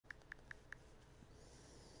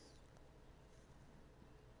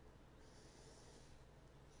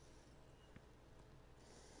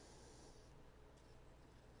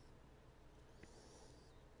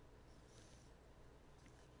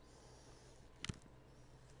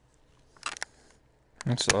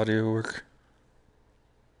That's audio work.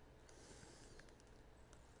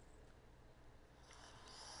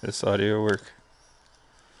 This audio work.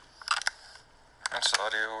 That's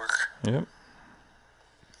audio work. Yep.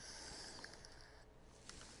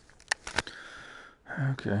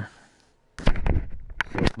 Okay.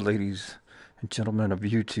 Ladies and gentlemen of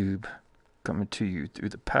YouTube, coming to you through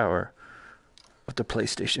the power of the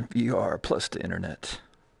PlayStation VR plus the internet.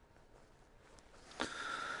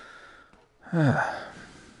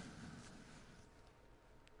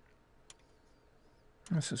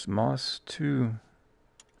 This is Moss 2.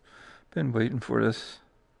 Been waiting for this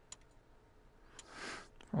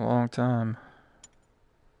for a long time.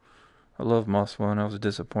 I love Moss 1. I was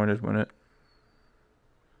disappointed when it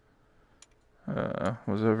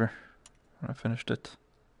was over, when I finished it.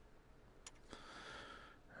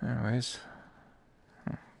 Anyways.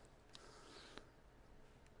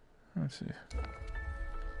 Let's see.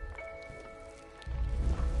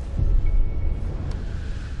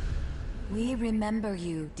 We remember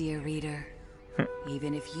you, dear reader,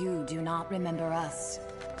 even if you do not remember us.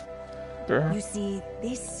 Girl. You see,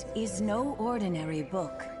 this is no ordinary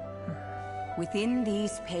book. Within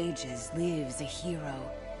these pages lives a hero,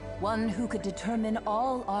 one who could determine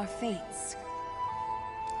all our fates.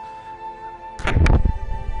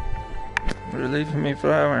 You're leaving me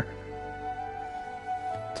flower.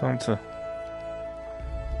 Tonta.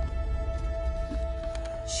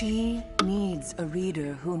 She needs a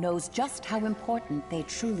reader who knows just how important they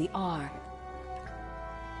truly are.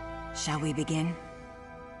 Shall we begin?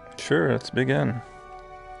 Sure, let's begin.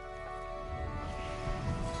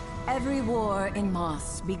 Every war in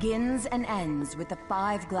Moss begins and ends with the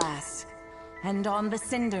Five Glass. And on the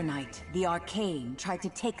Cinder Night, the Arcane tried to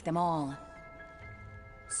take them all.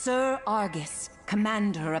 Sir Argus,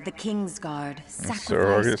 commander of the King's Guard,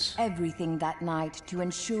 sacrificed everything that night to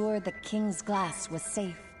ensure the King's Glass was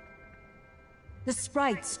safe. The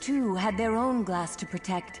sprites, too, had their own glass to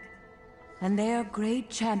protect, and their great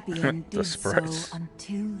champion did so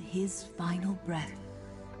until his final breath.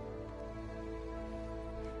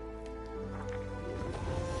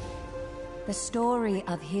 The story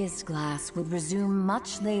of his glass would resume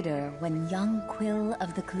much later when young Quill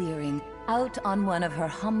of the Clearing, out on one of her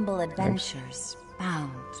humble adventures,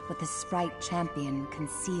 found what the sprite champion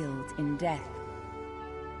concealed in death.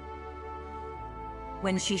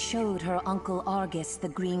 When she showed her uncle Argus the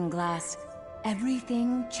green glass,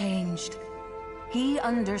 everything changed. He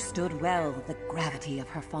understood well the gravity of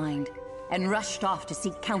her find, and rushed off to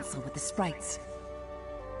seek counsel with the sprites.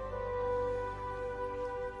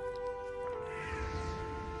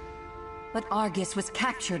 But Argus was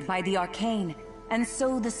captured by the Arcane, and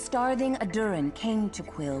so the Starthing Aduran came to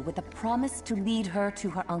Quill with a promise to lead her to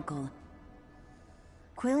her uncle.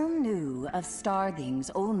 Quill knew of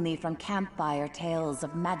Starthings only from campfire tales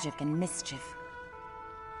of magic and mischief.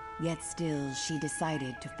 Yet still she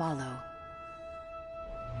decided to follow.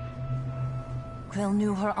 Quill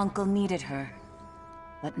knew her uncle needed her,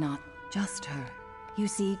 but not just her. You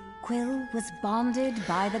see, Quill was bonded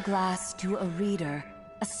by the glass to a reader,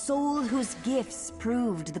 a soul whose gifts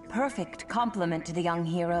proved the perfect complement to the young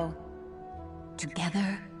hero.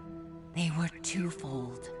 Together, they were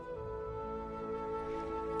twofold.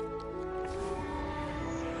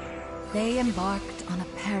 They embarked on a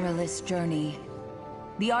perilous journey.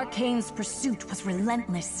 The Arcane's pursuit was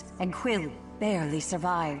relentless, and Quill barely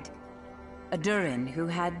survived. Aduran, who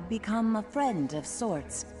had become a friend of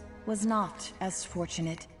sorts, was not as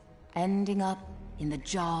fortunate, ending up in the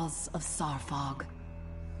jaws of Sarfog.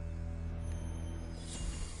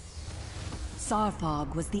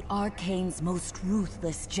 Sarfog was the Arcane's most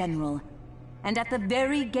ruthless general, and at the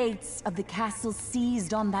very gates of the castle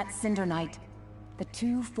seized on that Cinder Night, the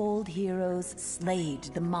twofold heroes slayed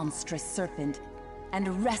the monstrous serpent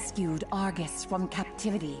and rescued Argus from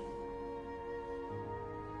captivity.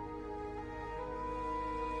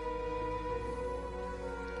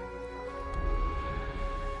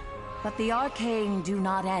 But the Arcane do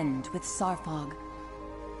not end with Sarfog.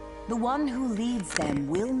 The one who leads them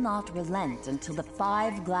will not relent until the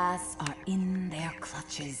Five Glass are in their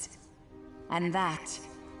clutches. And that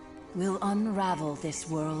will unravel this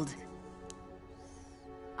world.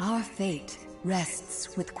 Our fate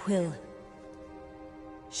rests with Quill.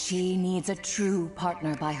 She needs a true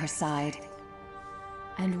partner by her side.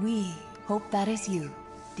 And we hope that is you,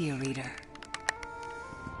 dear reader.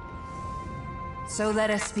 So let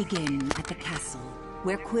us begin at the castle,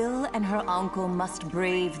 where Quill and her uncle must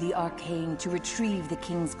brave the Arcane to retrieve the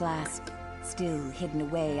King's Glass, still hidden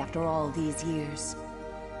away after all these years.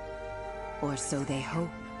 Or so they hope.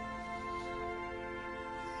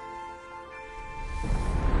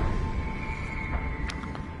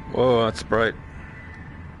 Whoa, that's bright.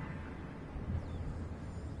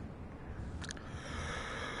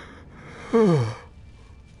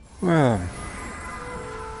 Well,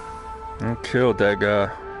 I killed that guy.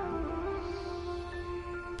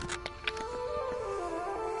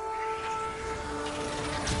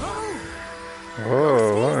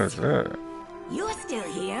 Whoa, what is that? You're still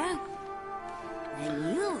here?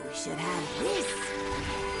 Then you should have this.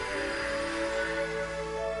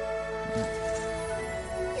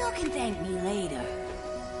 You can thank me later.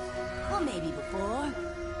 Or maybe before.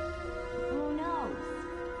 Who knows?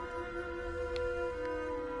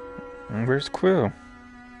 Where's Quill?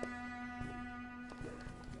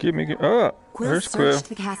 Oh, Quill there's searched Quill.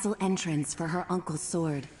 the castle entrance for her uncle's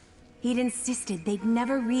sword. He'd insisted they'd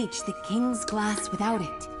never reach the king's glass without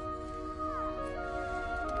it.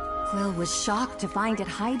 Quill was shocked to find it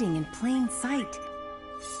hiding in plain sight.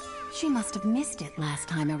 She must have missed it last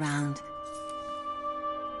time around.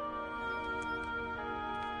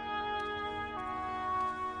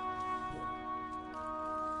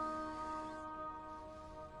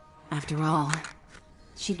 After all,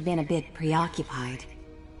 she'd been a bit preoccupied.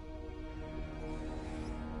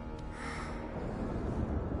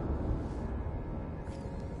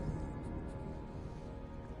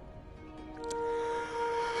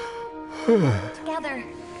 Together,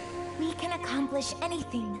 we can accomplish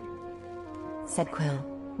anything, Said Quill,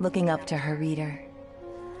 looking up to her reader.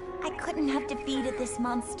 I couldn't have defeated this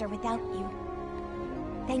monster without you.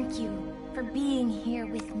 Thank you for being here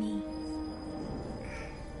with me.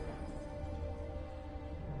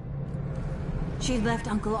 She'd left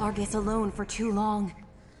Uncle Argus alone for too long.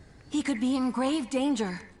 He could be in grave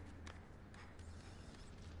danger.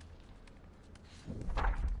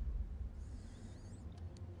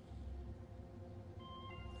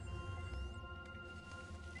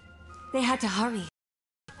 They had to hurry.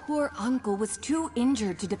 Poor Uncle was too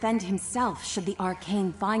injured to defend himself should the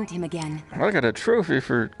arcane find him again. I got a trophy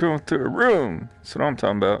for going through a room. That's what I'm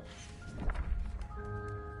talking about.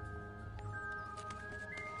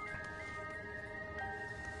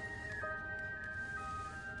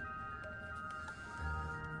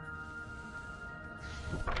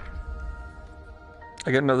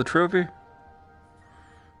 I get another trophy?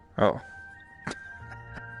 Oh.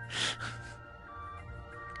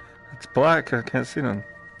 It's black, I can't see them.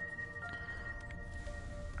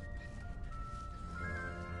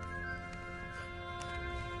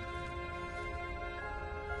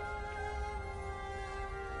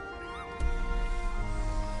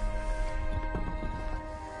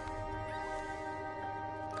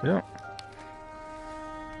 Yeah.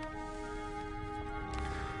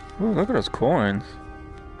 Ooh, look at those coins.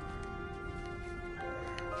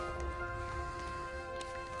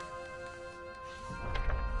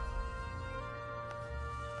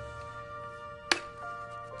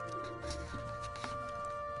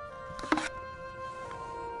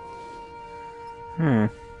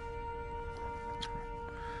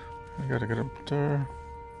 I gotta get up there.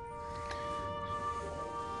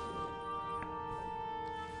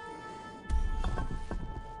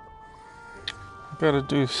 Gotta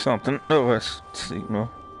do something. Oh, I see.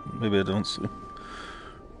 Well, maybe I don't see.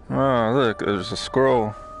 Oh, look, there's a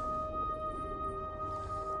scroll.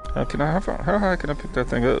 How high can I pick that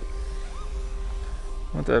thing up?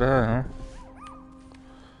 Not that high, huh?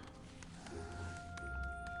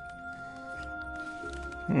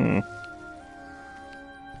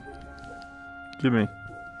 Gimme.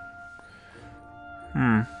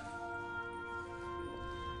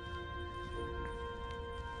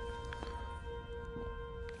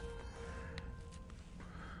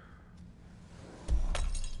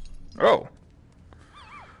 Oh.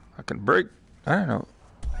 I can break. I don't know.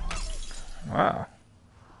 Wow.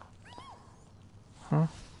 Huh.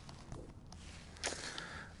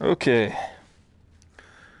 Okay.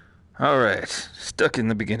 Alright. Stuck in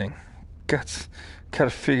the beginning. Gotta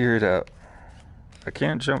figure it out. I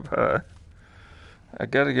can't jump high. I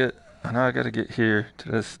know I gotta get here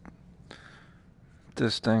to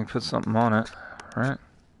this thing, put something on it, right?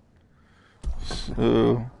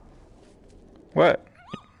 So, what?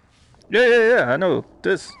 Yeah, I know,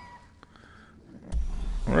 this.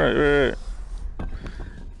 Right.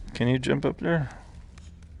 Can you jump up there?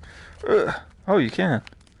 Oh, you can.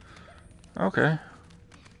 Okay.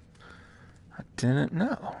 I didn't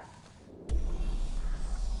know.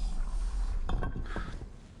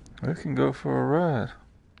 We can go for a ride.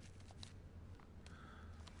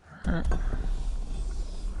 Right.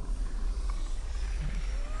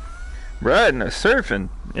 Riding, surfing.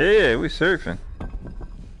 Yeah, we surfing.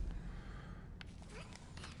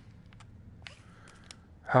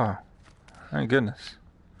 Oh, thank goodness.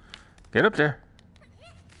 Get up there.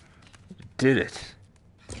 did it.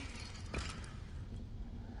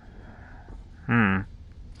 I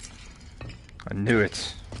knew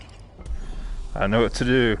it. I know what to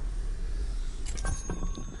do.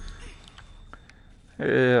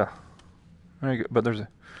 Yeah. There you go. But there's a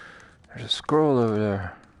scroll over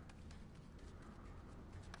there.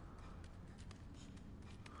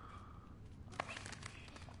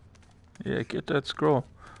 Yeah, get that scroll.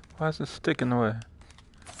 Why is the stick in the way?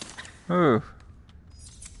 Move.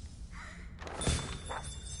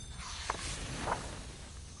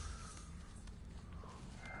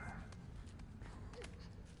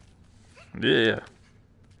 Yeah.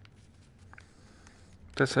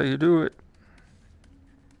 That's how you do it.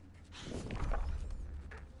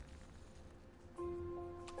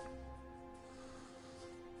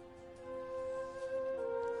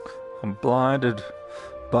 I'm blinded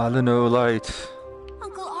by the no light.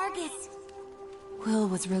 Uncle Argus! Quill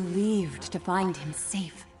was relieved to find him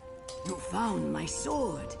safe. You found my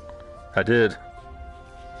sword. I did.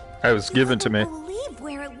 It was given to me. I can't believe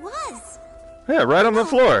where it was. Yeah, right on the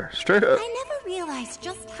floor. Straight up. I never realized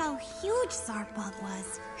just how huge Zartbog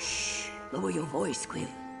was. Shh. Lower your voice, Quill.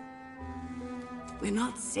 We're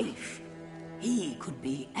not safe. He could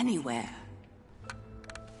be anywhere.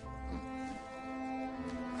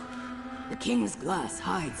 The king's glass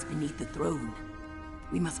hides beneath the throne.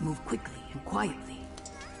 We must move quickly and quietly.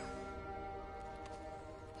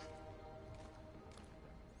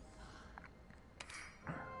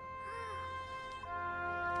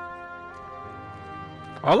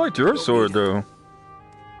 I liked your sword, though.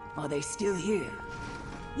 Are they still here?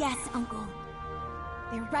 Yes, Uncle.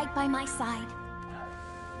 They're right by my side.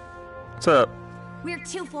 What's up? We're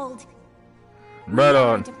twofold. Right We on.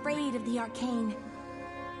 aren't afraid of the arcane.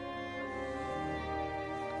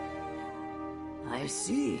 I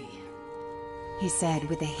see. He said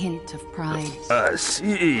with a hint of pride. I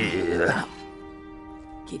see. Now,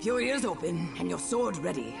 keep your ears open and your sword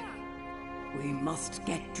ready. We must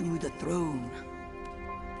get to the throne.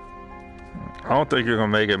 I don't think you're gonna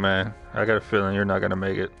make it, man. I got a feeling you're not gonna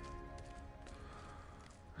make it.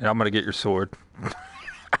 And I'm gonna get your sword.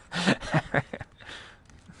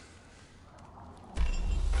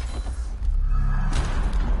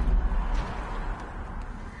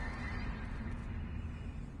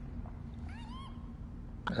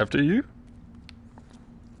 After you?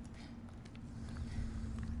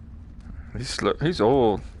 He's slow. He's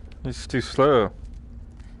old. He's too slow.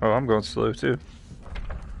 Oh, I'm going slow too.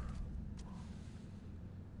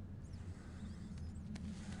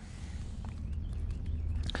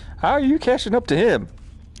 How are you catching up to him?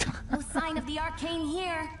 No sign of the arcane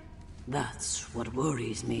here. That's what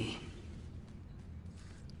worries me.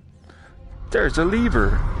 There's a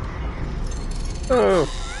lever. Oh.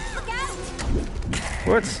 Look out!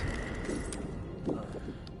 What?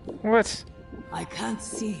 What? I can't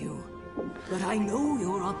see you, but I know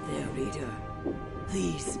you're up there, Reader.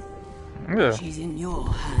 Please, Yeah, she's in your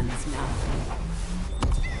hands now.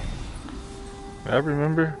 I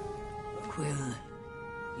remember. Quill,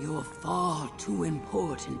 you're far too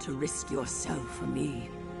important to risk yourself for me.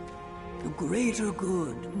 The greater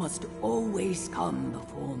good must always come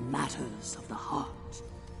before matters of the heart.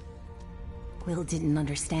 Quill didn't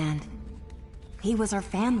understand. He was our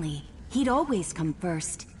family. He'd always come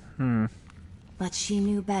first. But she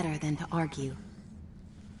knew better than to argue.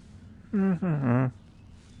 There's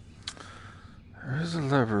a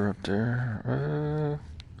lever up there.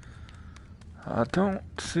 I don't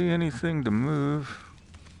see anything to move.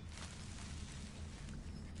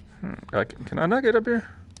 Can I not get up here?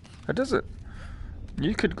 That does it.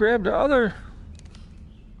 You could grab the other.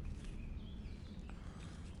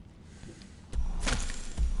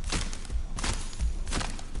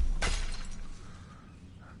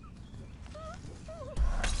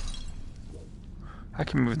 I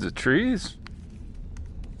can move the trees.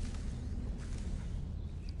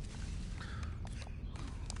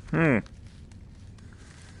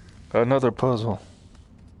 Another puzzle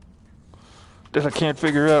that I can't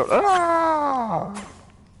figure out.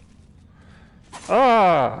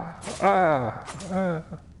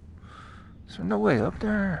 Is there no way up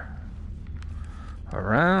there?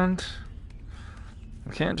 Around?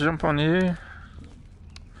 I can't jump on you.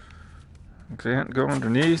 I can't go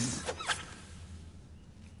underneath.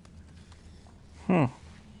 Wait,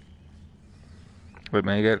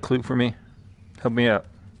 man, you got a clue for me? Help me out.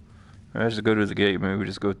 I just go to the gate, maybe we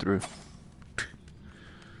just go through. I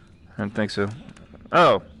don't think so.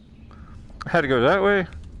 Oh! I had to go that way?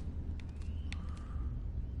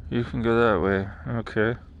 You can go that way.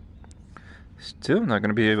 Okay. Still not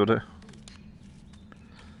gonna be able to.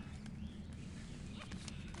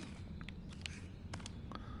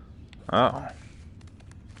 Oh.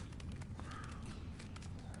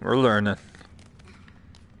 We're learning.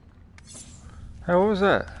 Hey, what was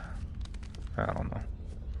that? I don't know.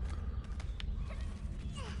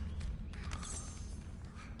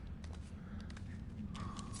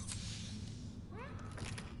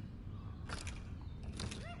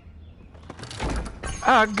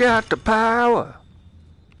 I got the power.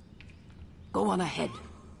 Go on ahead.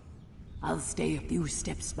 I'll stay a few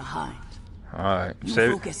steps behind. Alright, You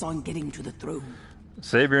focus on getting to the throne.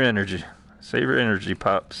 Save your energy. Save your energy,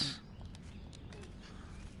 Pops.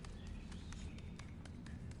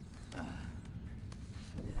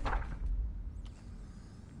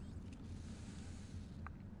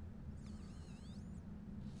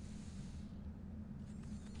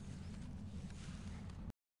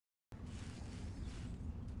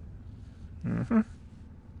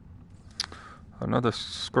 Another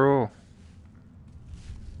scroll.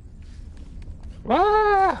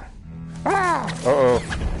 Ah! Ah! Uh-oh.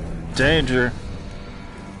 Danger.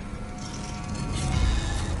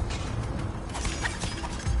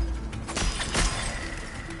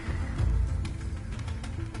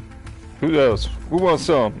 Who else? Who wants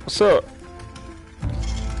some? What's up?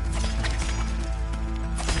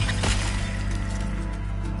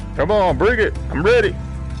 Come on, bring it. I'm ready.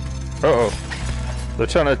 Uh-oh. They're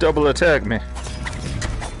trying to double attack me.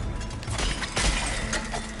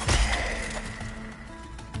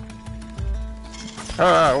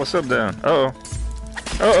 Ah, what's up, down? Uh-oh.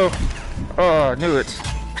 Uh-oh. Oh, I knew it.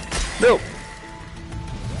 Nope.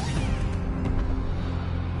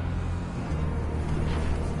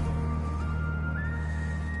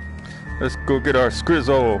 Let's go get our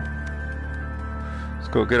Skrizzle. Let's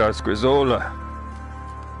go get our Skrizzola.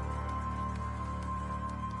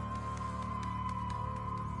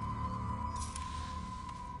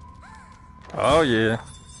 Oh, yeah.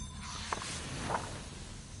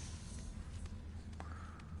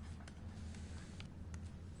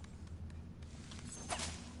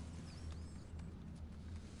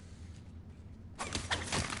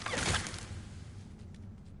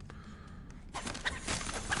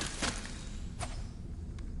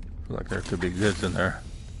 Feel like there could be goods in there.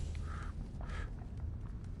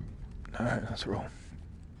 Alright, let's roll.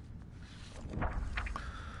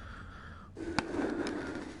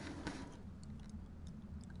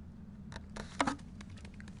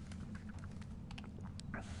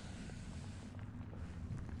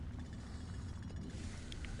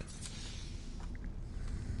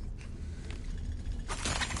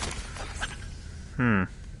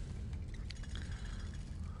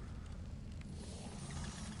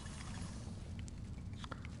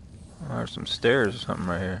 Oh, there's some stairs or something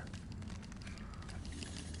right here.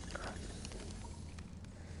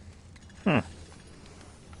 Let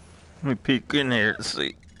me peek in here to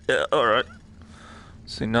see. Yeah, alright.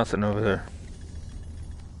 See nothing over there.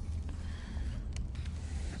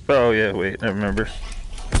 Oh, yeah, wait, I remember.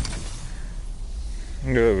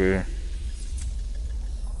 Go over here.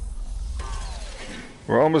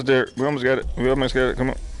 We're almost there. We almost got it. We almost got it. Come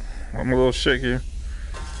on. I'm a little shaky.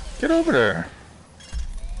 Get over there.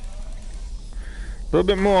 A little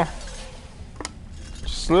bit more.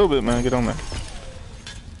 Just a little bit, man. Get on there.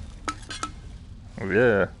 Oh,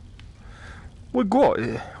 yeah. We got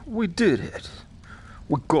it. We did it.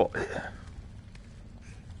 We got it.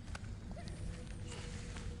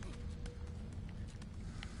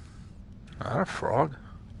 Not a frog.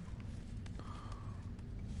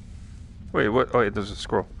 Wait, what? Oh, yeah, there's a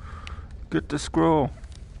scroll. Get the scroll.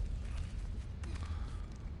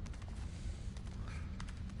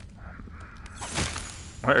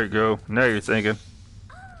 There you go. Now you're thinking.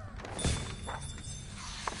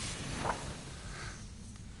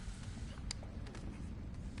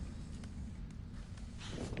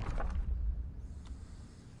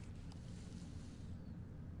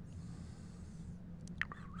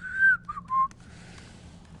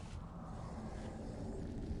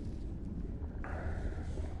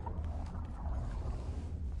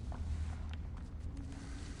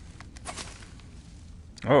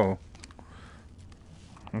 Oh.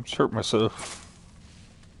 I'm hurt myself.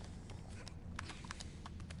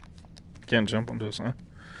 Can't jump on this, huh?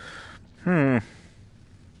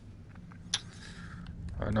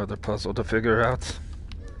 Another puzzle to figure out.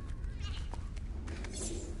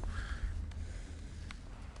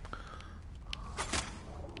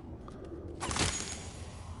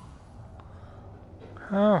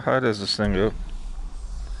 How high does this thing go?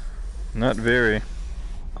 Not very.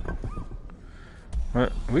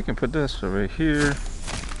 But we can put this over here.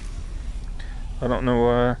 I don't know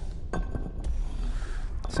why.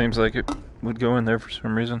 Seems like it would go in there for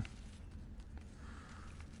some reason.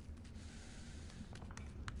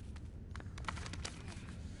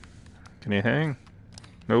 Can you hang?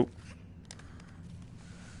 Nope.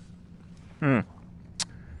 Hmm.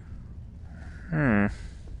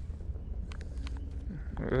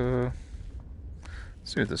 Let's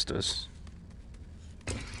see what this does.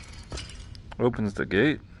 Opens the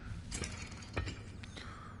gate.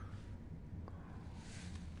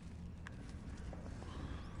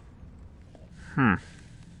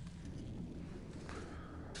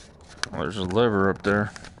 Oh, there's a lever up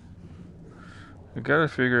there. We gotta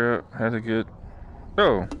figure out how to get...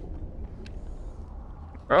 Oh!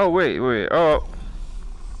 Oh, wait. Oh!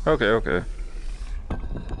 Okay.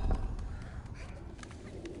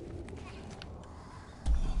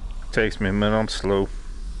 Takes me a minute, I'm slow.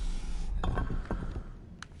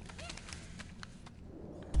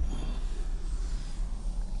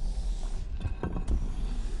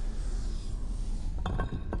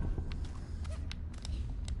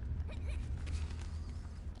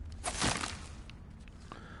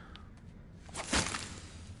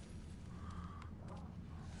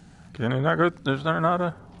 Can you not go? Is there not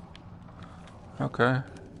a... Okay.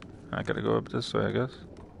 I gotta go up this way, I guess.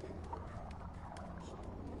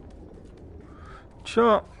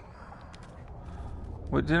 Sure.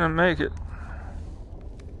 We didn't make it.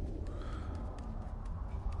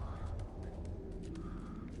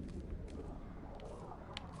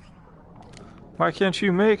 Why can't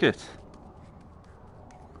you make it?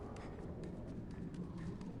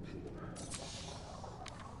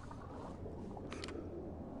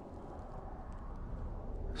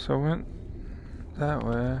 So went that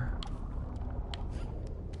way.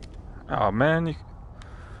 Oh man, you...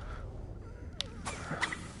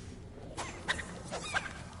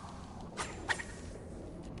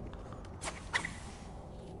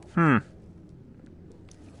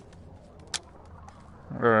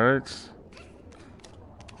 Alright.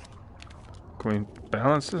 Can we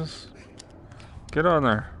balance this? Get on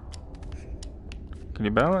there. Can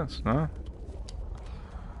you balance? No?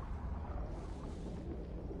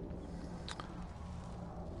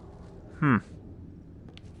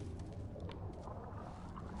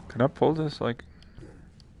 Can I pull this like...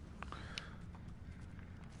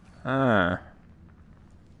 Ah.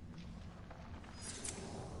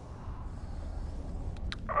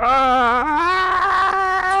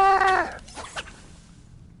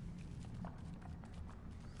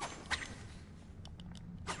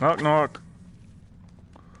 Knock, knock.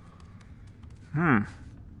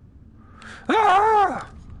 Ah!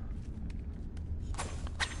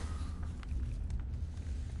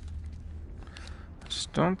 I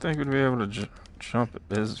just don't think we'd be able to jump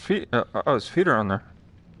it. His feet, oh, his feet are on there.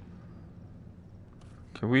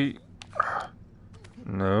 Can we?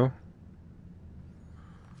 No.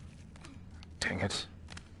 Dang it.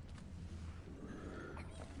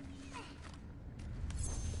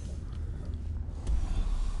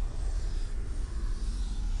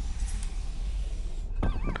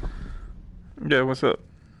 Yeah, what's up?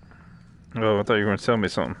 Oh, I thought you were going to tell me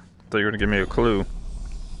something. I thought you were going to give me a clue.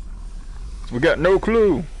 We got no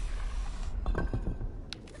clue.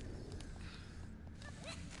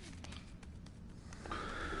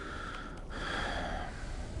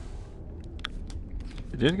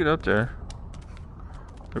 You did get up there.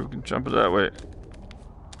 Maybe we can jump it that way.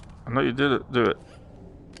 I know you did it. Do it.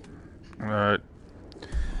 Alright.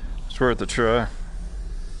 It's worth a try.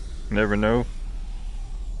 Never know.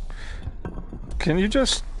 Can you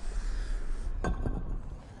just...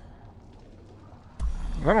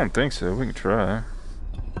 I don't think so. We can try.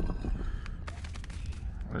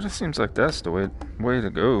 It just seems like that's the way to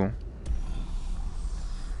go.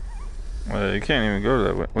 Well, you can't even go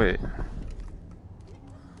that way. Wait.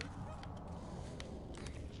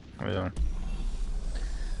 Yeah.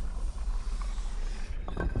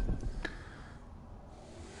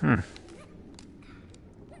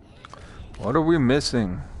 What are we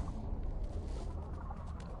missing?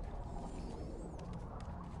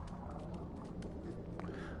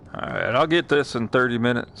 Alright, I'll get this in 30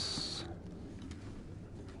 minutes.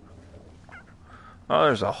 Oh,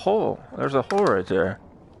 there's a hole. There's a hole right there.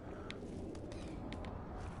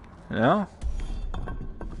 Yeah?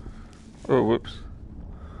 Oh, whoops.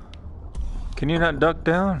 Can you not duck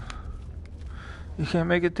down? You can't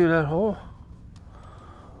make it through that hole?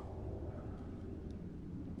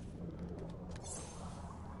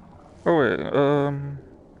 Oh, wait.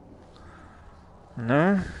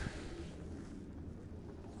 No?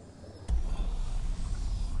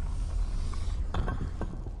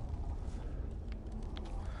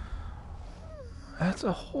 That's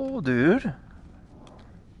a hole, dude.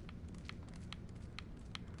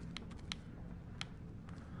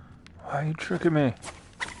 Why are you tricking me?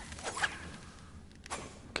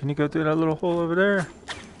 Can you go through that little hole over there?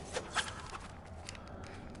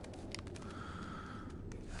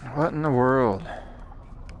 What in the world?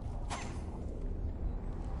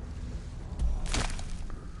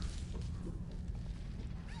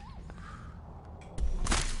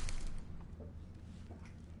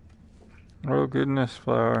 Oh goodness,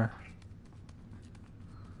 flower.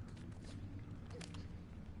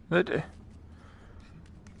 That.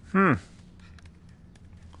 There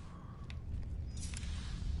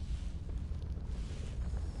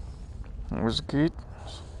was a gate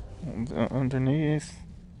underneath.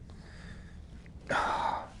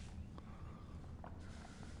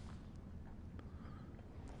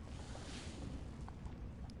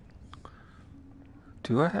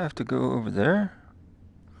 Do I have to go over there?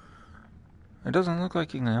 It doesn't look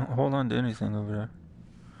like you can hold on to anything over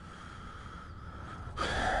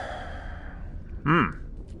there.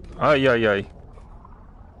 Ay, ay, ay.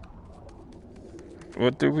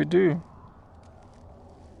 What do we do?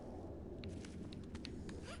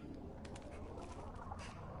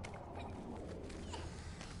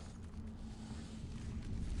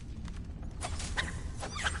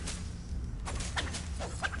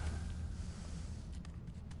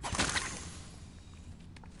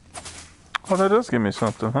 Oh, that does give me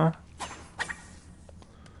something, huh?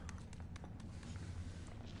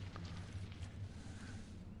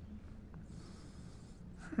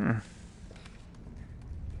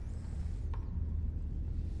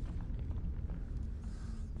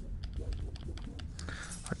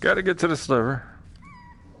 I gotta get to the sliver,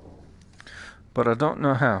 but I don't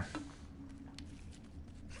know how.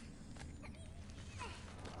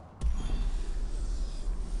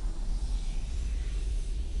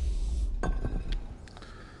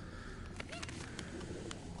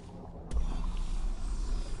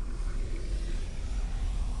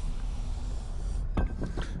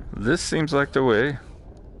 This seems like the way.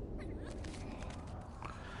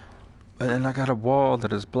 But then I got a wall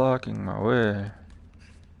that is blocking my way.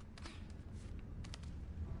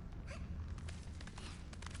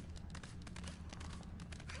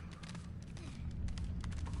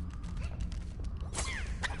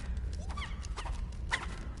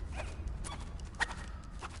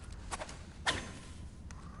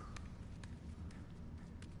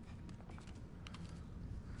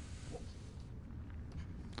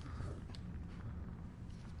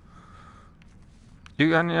 You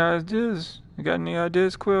got any ideas? You got any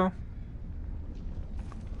ideas, Quill?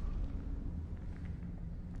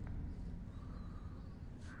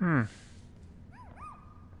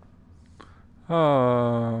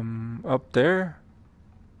 Up there?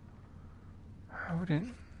 I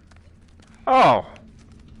wouldn't. Oh!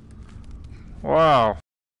 Wow.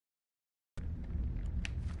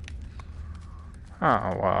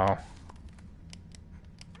 Oh, wow.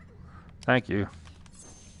 Thank you.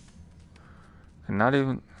 And not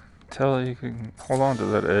even tell you can hold on to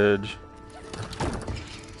that edge.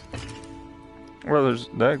 Well, there's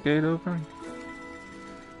that gate open?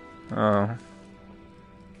 Oh.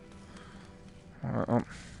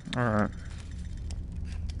 Alright.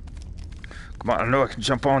 Come on, I know I can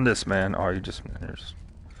jump on this, man. Oh, you're just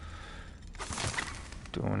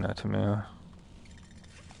doing that to me.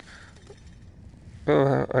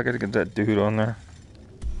 Oh, I gotta get that dude on there.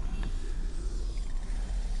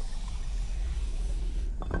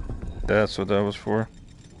 That's what that was for.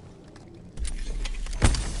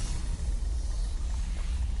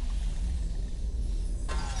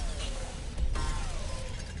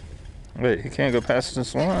 Wait, he can't go past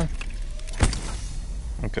this line?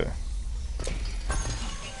 Okay.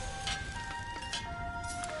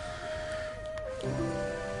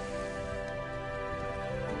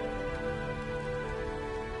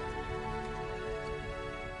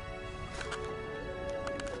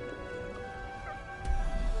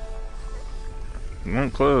 One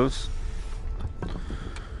close.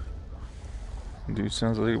 Dude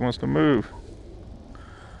sounds like he wants to move.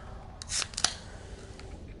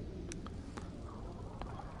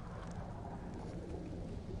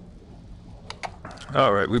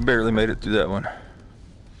 Alright, we barely made it through that one.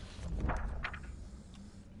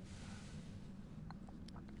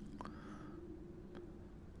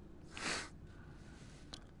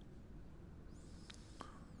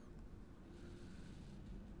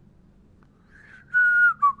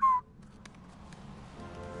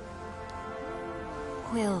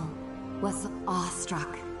 Quill was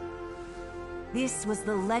awestruck. This was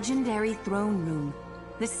the legendary throne room,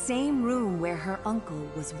 the same room where her uncle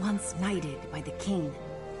was once knighted by the king.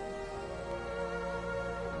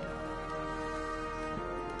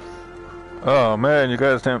 Oh man, you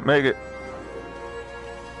guys didn't make it.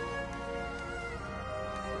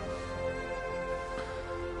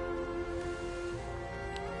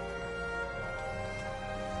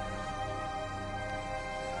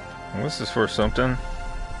 This is for something.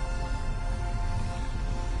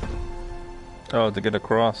 Oh, to get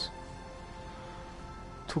across.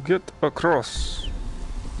 To get across.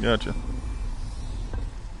 Gotcha.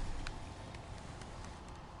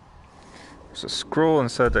 There's a scroll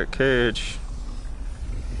inside that cage.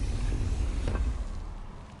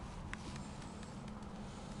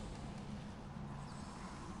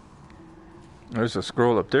 There's a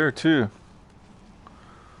scroll up there too.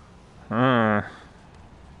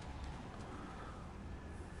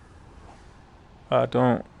 I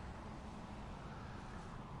don't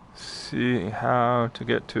see how to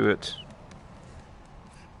get to it.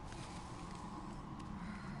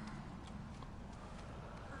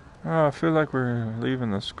 Oh, I feel like we're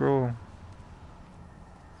leaving the scroll.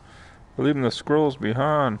 We're leaving the scrolls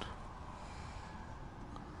behind.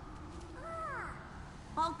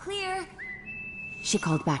 All clear. She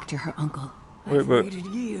called back to her uncle. I've waited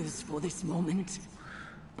years for this moment.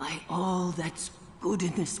 By all that's good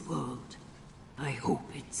in this world, I hope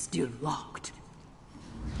it's still locked.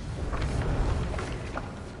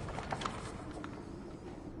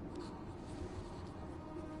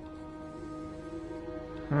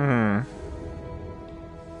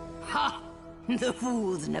 Ha! The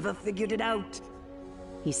fools never figured it out.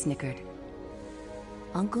 He snickered.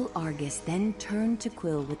 Uncle Argus then turned to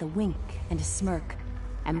Quill with a wink and a smirk,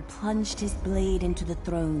 and plunged his blade into the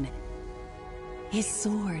throne. His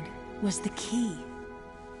sword was the key.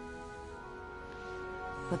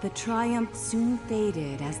 But the triumph soon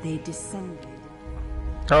faded as they descended.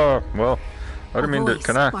 Oh, well, I didn't mean to.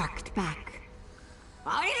 Can I? Barked back.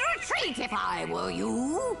 I'd retreat if I were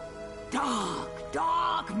you. Dark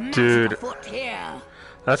Dude, afoot here.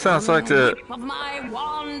 That sounds like the Of my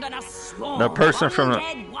wand and a swarm the person of from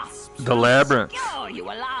undead wasps the will labyrinth skewer you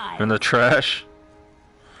alive. in the trash.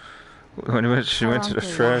 When she went to the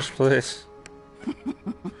trash place.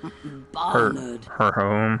 Barnard, Her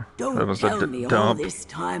home. don't That was tell a me all dump. this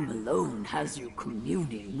time alone has you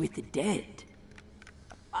communing with the dead.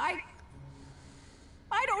 I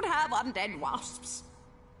don't have undead wasps.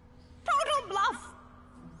 Total bluff.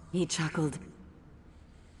 He chuckled.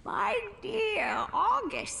 My dear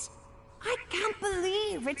August, I can't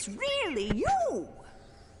believe it's really you.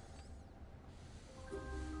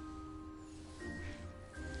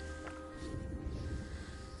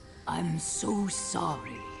 I'm so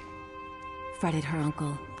sorry. Fretted her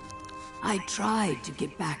uncle. I tried to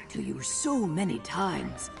get back to you so many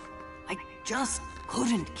times. I just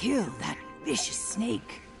couldn't kill that vicious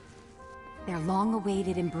snake. Their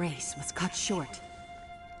long-awaited embrace was cut short.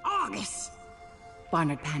 August,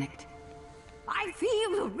 Barnard panicked. I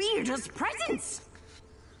feel the Reader's presence.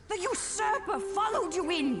 The usurper followed you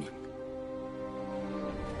in.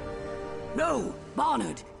 No,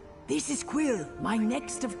 Barnard. This is Quill, my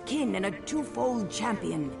next of kin and a twofold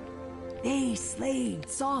champion. They slayed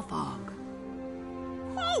Sawfog.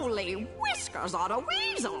 Holy whiskers on a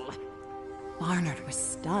weasel. Barnard was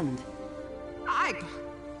stunned.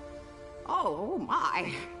 Oh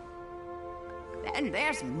my. Then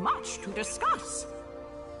there's much to discuss.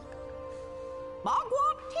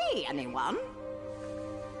 Bogwart tea, anyone?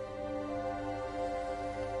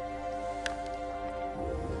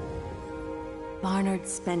 Barnard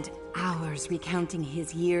spent hours recounting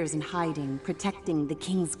his years in hiding, protecting the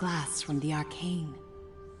King's Glass from the arcane.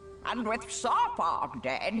 And with Sawfog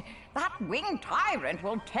dead, that winged tyrant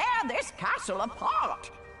will tear this castle apart.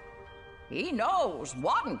 He knows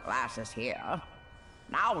one glass is here.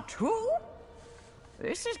 Now two?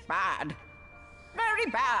 This is bad. Very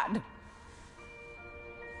bad.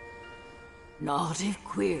 Not if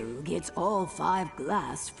Quill gets all 5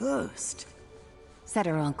 glass first. Said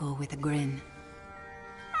her uncle with a grin.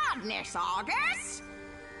 Madness, Argus!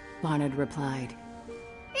 Barnard replied.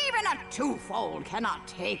 Even a twofold cannot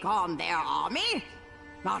take on their army.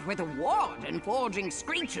 Not with a warden forging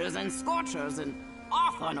screechers and scorchers and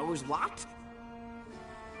Arthur knows what.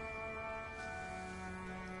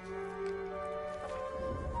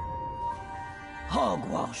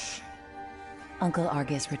 Hogwash. Uncle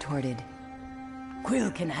Argus retorted.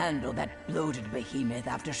 Quill can handle that bloated behemoth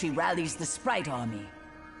after she rallies the Sprite army.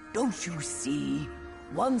 Don't you see?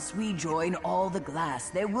 Once we join all the glass,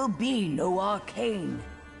 there will be no arcane.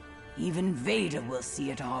 Even Vader will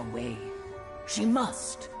see it our way. She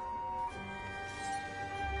must.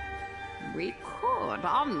 We could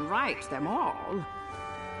unwrite them all.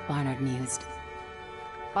 Barnard mused.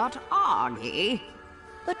 But Argy,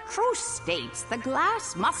 the truce states the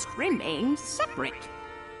glass must remain separate.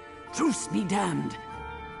 Truce be damned.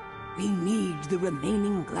 We need the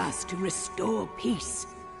remaining glass to restore peace.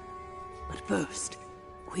 But first,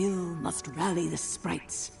 Quill must rally the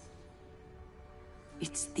sprites.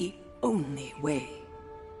 It's the only way.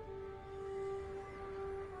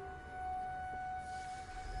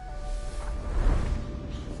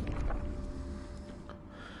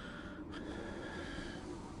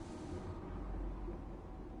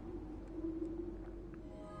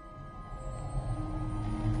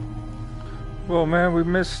 Well, man, we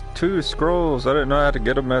missed 2 scrolls. I didn't know how to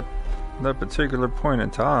get them at that particular point in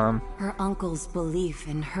time. Her uncle's belief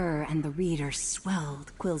in her and the reader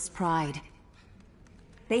swelled Quill's pride.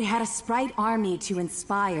 They had a sprite army to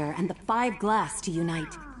inspire and the 5 glass to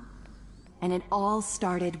unite. And it all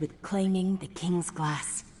started with claiming the King's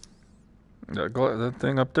Glass. That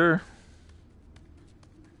thing up there?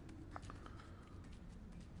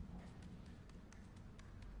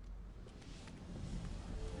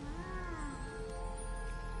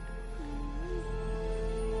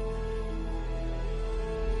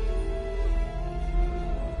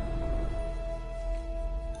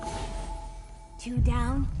 Two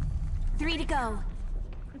down, 3 to go.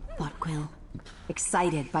 Thought Quill,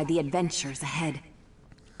 excited by the adventures ahead.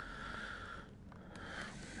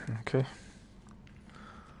 Okay.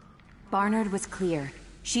 Barnard was clear.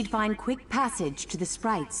 She'd find quick passage to the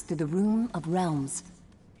sprites through the Room of Realms.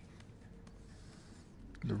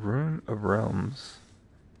 The Rune of Realms.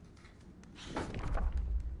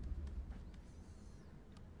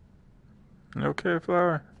 Okay,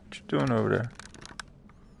 Flower. What you doing over there?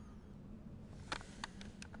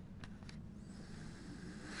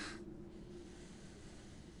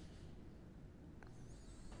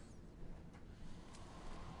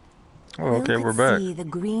 Oh, okay, we're back. See the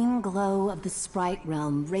green glow of the sprite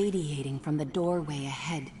realm radiating from the doorway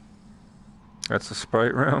ahead. That's the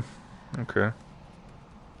sprite realm? Okay.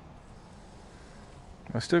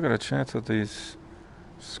 I still got a chance at these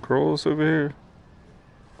scrolls over here.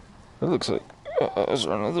 That looks like... is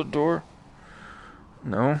there another door?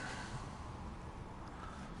 No.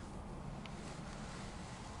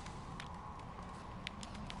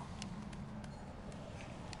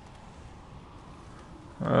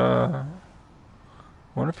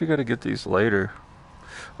 Wonder if you gotta get these later.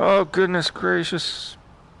 Oh, goodness gracious.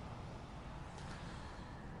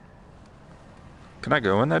 Can I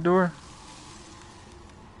go in that door?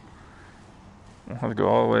 I'll have to go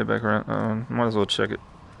all the way back around. Might as well check it.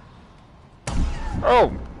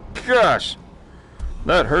 Oh, gosh.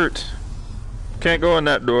 That hurt. Can't go in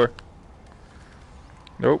that door.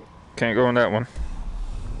 Nope. Can't go in that one.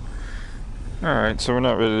 Alright, so we're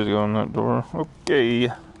not ready to go in that door.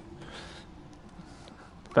 Okay.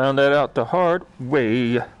 Found that out the hard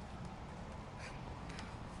way.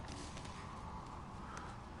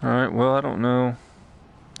 Alright, well, I don't know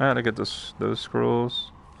how to get those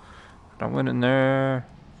scrolls. I went in there.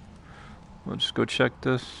 We'll just go check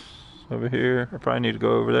this over here. I probably need to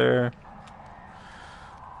go over there.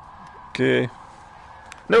 Okay.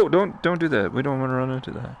 No, don't do that. We don't want to run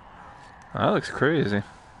into that. That looks crazy.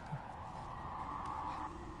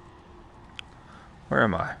 Where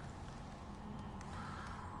am I?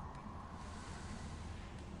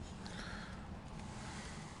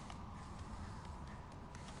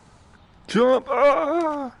 Jump!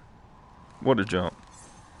 Ah! What a jump.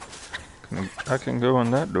 I can go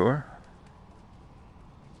in that door.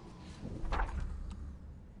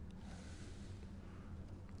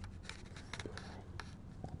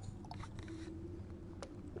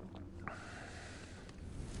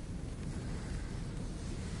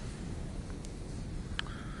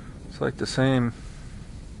 It's like the same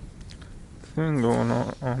thing going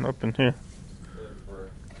on up in here.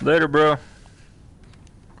 Later, bro.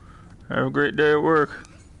 Have a great day at work.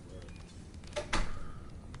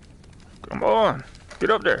 Come on, get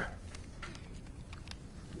up there.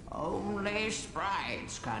 Only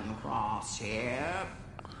sprites can cross here.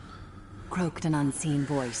 Croaked an unseen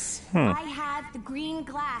voice. I have the green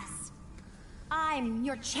glass. I'm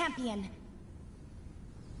your champion.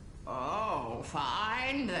 Oh,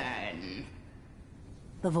 fine then.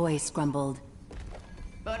 The voice grumbled.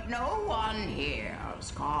 But no one here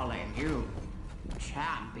is calling you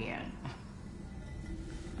champion.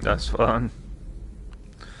 That's fun.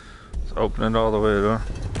 Let's open it all the way though.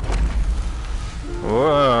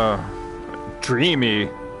 Whoa, dreamy.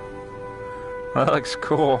 That looks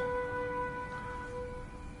cool.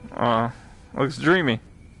 Looks dreamy.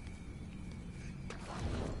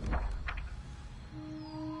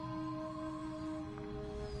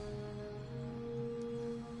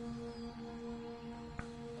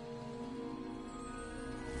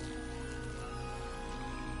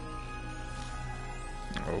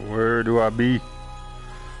 Where do I be?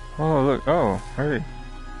 Oh, look. Oh, hey.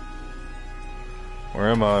 Where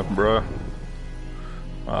am I, bruh?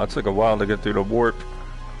 It took a while to get through the warp.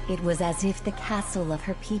 It was as if the castle of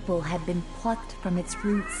her people had been plucked from its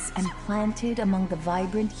roots and planted among the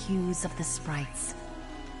vibrant hues of the sprites.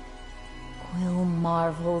 Quill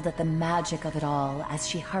marveled at the magic of it all as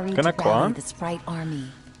she hurried to rally the sprite army.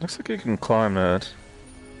 Looks like you can climb that.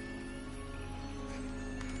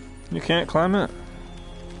 You can't climb it?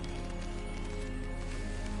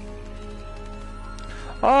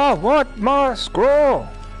 I want my scroll!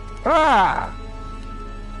 Ah!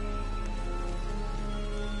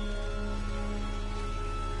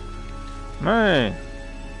 Man.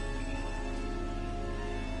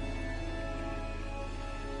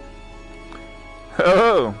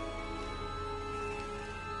 Hello.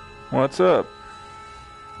 What's up?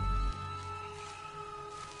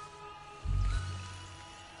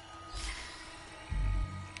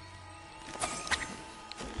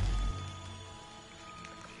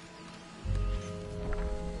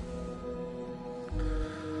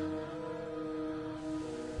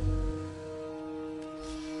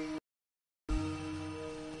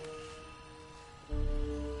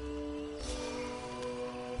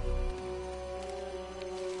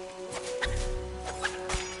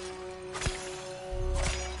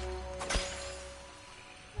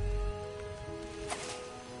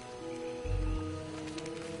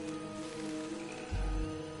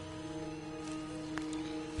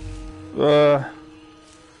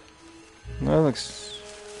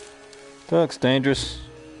 That looks dangerous.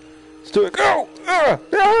 Let's do it. Go! Ah!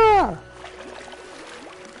 Ah!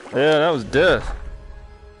 Yeah, that was death.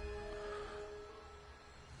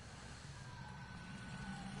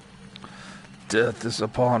 Death is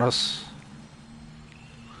upon us.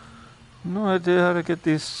 No idea how to get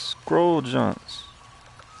these scroll jumps.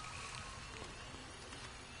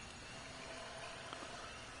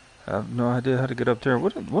 I have no idea how to get up there.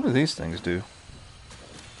 What do these things do?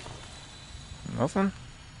 Nothing?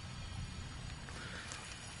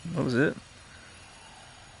 That was it?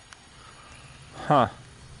 Huh.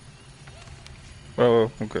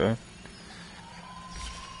 Oh, okay.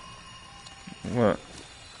 What?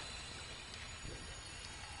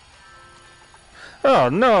 Oh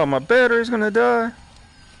no, my battery's gonna die.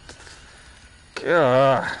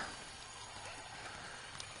 God. How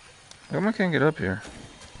come I can't get up here?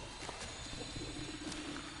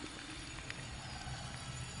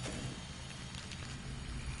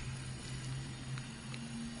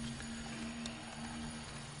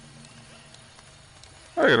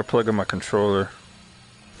 I gotta plug in my controller.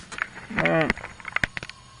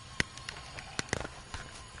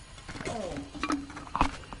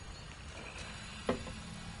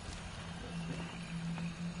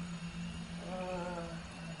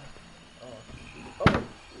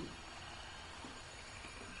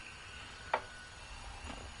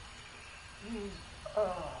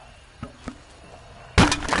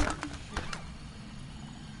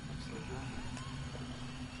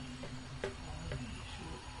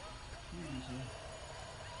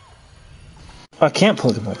 I can't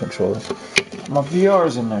plug in my controller. My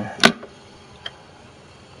VR's in there.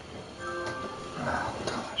 Oh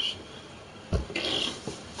gosh.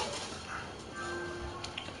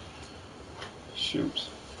 Shoot.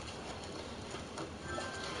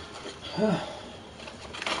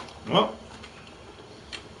 Well,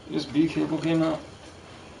 this B cable came out.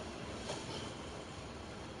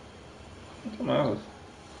 Come out.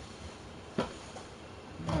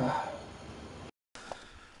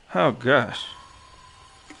 Oh gosh.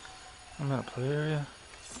 I'm at a play area.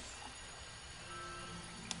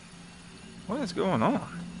 What is going on?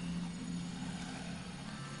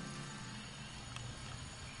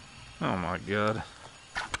 Oh my god.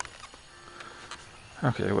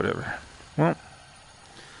 Okay, whatever. Well,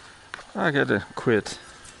 I gotta quit.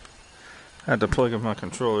 I had to plug in my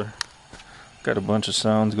controller. Got a bunch of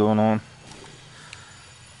sounds going on.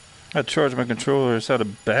 I charged my controller. It's out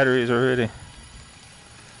of batteries already.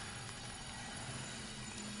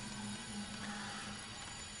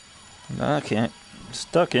 No, I can't. I'm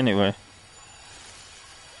stuck anyway.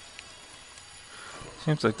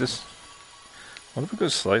 Seems like this. What if we go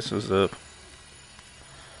slice this up?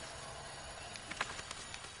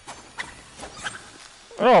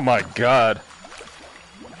 Oh my god.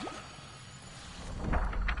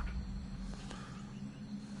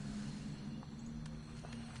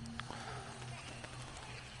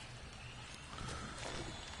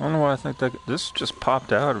 I don't know why I think that this just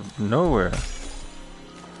popped out of nowhere.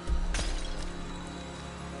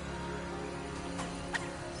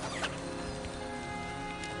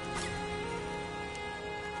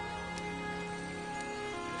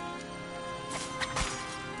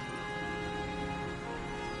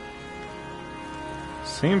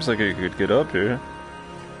 Seems like I could get up here.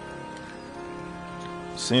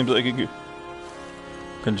 seems like you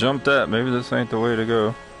can jump that. Maybe this ain't the way to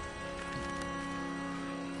go.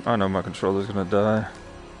 I know my controller's gonna die.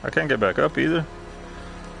 I can't get back up either.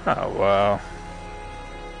 Oh, wow.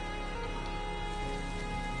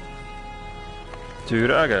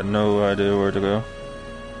 Dude, I got no idea where to go.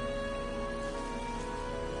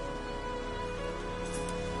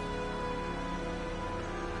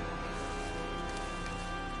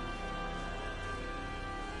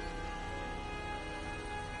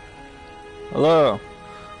 Hello.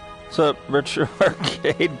 What's up, Retro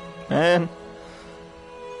Arcade, man?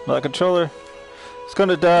 My controller, it's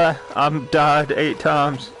gonna die. I'm died 8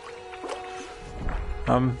 times.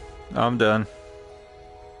 I'm done.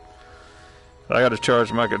 I gotta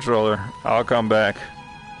charge my controller. I'll come back.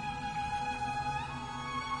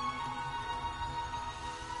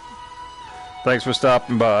 Thanks for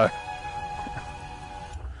stopping by.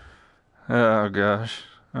 Oh gosh.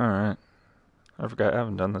 Alright. I forgot I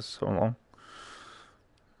haven't done this so long.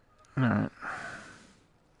 Alright.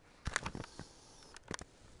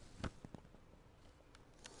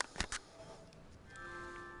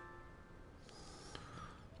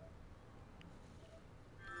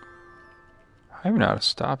 I don't even know how to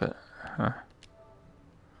stop it. Huh.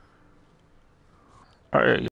 Alright.